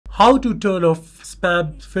how to turn off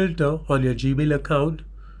spam filter on your Gmail account.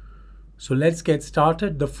 So let's get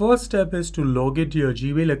started. The first step is to log into your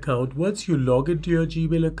Gmail account. Once you log into your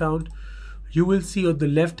Gmail account, you will see on the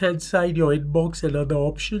left hand side your inbox and other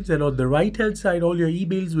options, and on the right hand side all your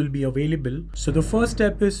emails will be available. So the first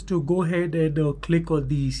step is to go ahead and click on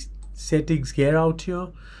the settings gear out here.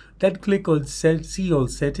 Then click on see all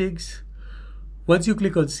settings. Once you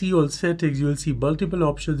click on see all settings, you will see multiple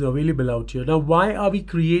options available out here. Now, why are we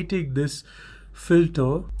creating this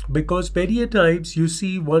filter? Because many a times you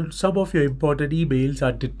see some of your important emails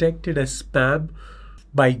are detected as spam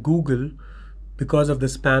by Google because of the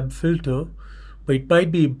spam filter, but it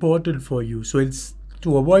might be important for you. So it's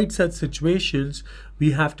to avoid such situations,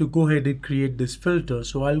 we have to go ahead and create this filter.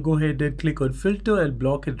 So I'll go ahead and click on filter and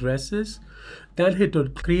block addresses. Then hit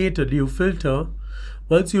on create a new filter.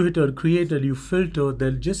 Once you hit on create a new filter,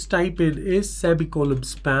 then just type in is semicolon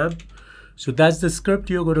spam. So that's the script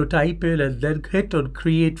you're going to type in, and then hit on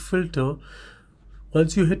create filter.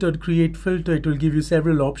 Once you hit on create filter, it will give you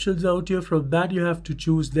several options out here. From that, you have to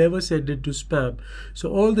choose never send it to spam.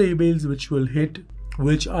 So all the emails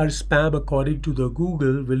which are spam according to the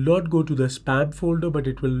Google will not go to the spam folder, but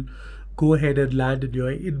it will go ahead and land in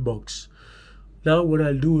your inbox. Now what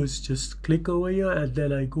I'll do is just click over here, and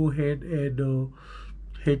then I go ahead and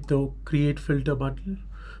hit the create filter button.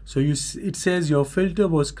 So it says your filter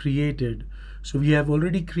was created. So we have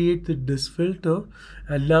already created this filter,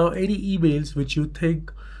 and now any emails which you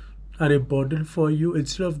think are important for you,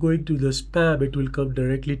 instead of going to the spam, it will come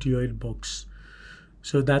directly to your inbox.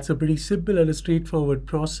 So that's a pretty simple and a straightforward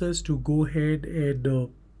process to go ahead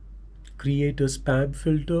and create a spam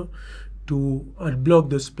filter. To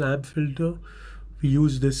unblock the spam filter, we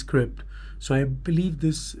use this script. So I believe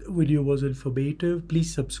this video was informative.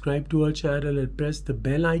 Please subscribe to our channel and press the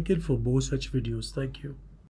bell icon for more such videos. Thank you.